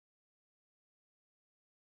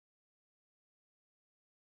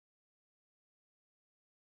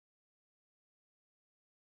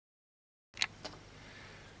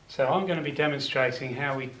So I'm going to be demonstrating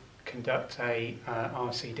how we conduct a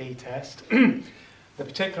RCD test. The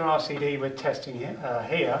particular RCD we're testing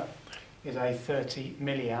here is a 30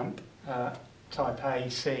 milliamp type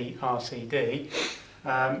AC RCD.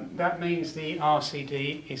 That means the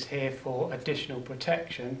RCD is here for additional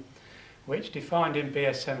protection, which defined in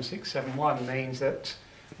BS 7671 means that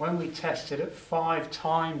when we test it at 5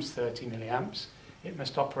 times 30 milliamps, it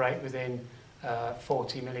must operate within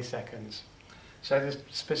 40 milliseconds. So the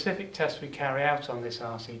specific test we carry out on this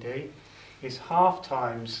RCD is half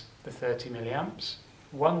times the 30 milliamps,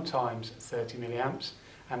 1 times 30 milliamps,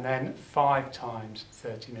 and then 5 times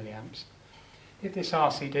 30 milliamps. If this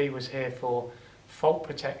RCD was here for fault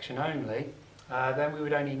protection only, then we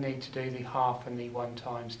would only need to do the half and the 1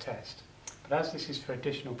 times test. But as this is for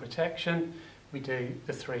additional protection, we do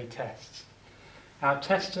the 3 tests. Our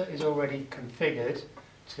tester is already configured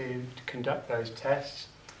to conduct those tests,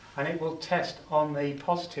 and it will test on the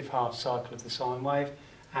positive half cycle of the sine wave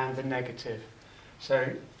and the negative. So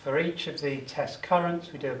for each of the test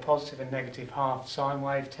currents we do a positive and negative half sine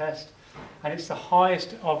wave test, and it's the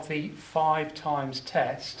highest of the 5 times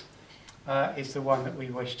test is the one that we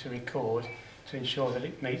wish to record to ensure that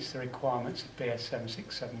it meets the requirements of BS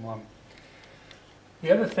 7671.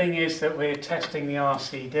 The other thing is that we're testing the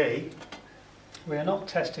RCD. We are not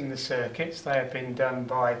testing the circuits, they have been done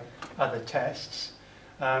by other tests.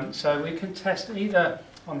 So we can test either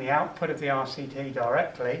on the output of the RCD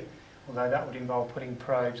directly, although that would involve putting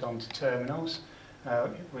probes onto terminals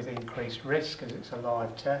with increased risk as it's a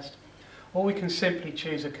live test, or we can simply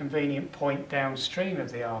choose a convenient point downstream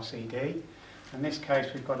of the RCD. In this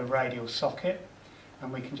case we've got a radial socket,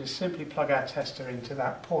 and we can just simply plug our tester into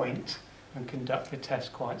that point and conduct the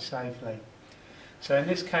test quite safely. So in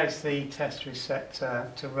this case the tester is set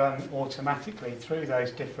to run automatically through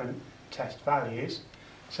those different test values.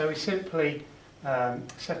 So we simply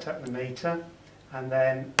set up the meter, and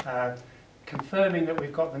then confirming that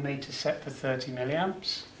we've got the meter set for 30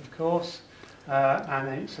 milliamps, of course, and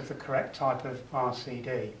then it's of the correct type of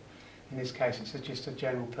RCD. In this case it's just a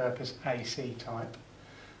general purpose AC type.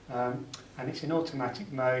 And it's in automatic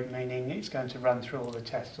mode, meaning it's going to run through all the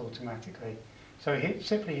tests automatically. So we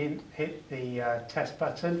simply hit the test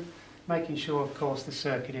button, making sure of course the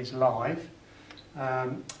circuit is live,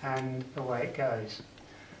 and away it goes.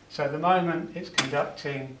 So at the moment it's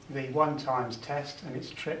conducting the 1 times test, and it's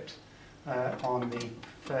tripped on the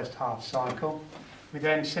first half cycle. We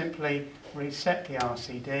then simply reset the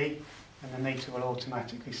RCD, and the meter will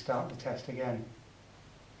automatically start the test again.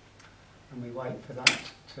 And we wait for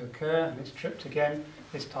that to occur, and it's tripped again,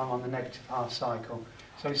 this time on the negative half cycle.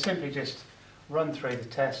 So we simply just run through the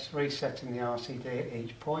test, resetting the RCD at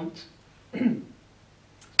each point.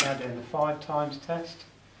 Now doing the 5 times test.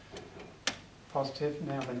 Positive,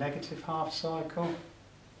 now the negative half cycle.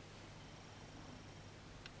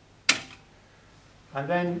 And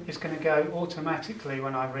then it's going to go automatically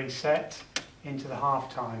when I reset into the half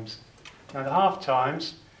times. Now the half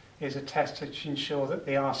times is a test to ensure that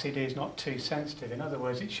the RCD is not too sensitive. In other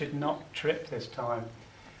words, it should not trip this time.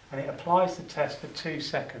 And it applies the test for 2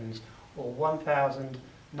 seconds, or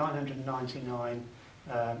 1,999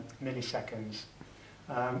 milliseconds.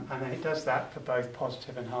 And then it does that for both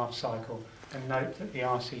positive and half cycle. And note that the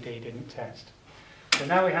RCD didn't test. So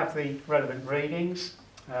now we have the relevant readings,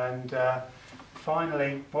 and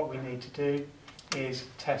finally what we need to do is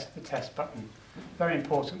test the test button. Very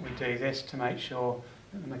important we do this to make sure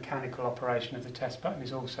that the mechanical operation of the test button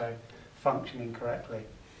is also functioning correctly.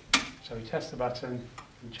 So we test the button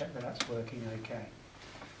and check that that's working okay.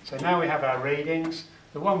 So now we have our readings.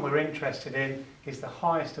 The one we're interested in is the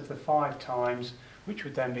highest of the 5 times, which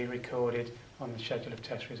would then be recorded on the schedule of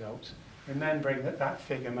test results, remembering that that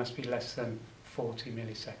figure must be less than 40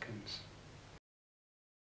 milliseconds.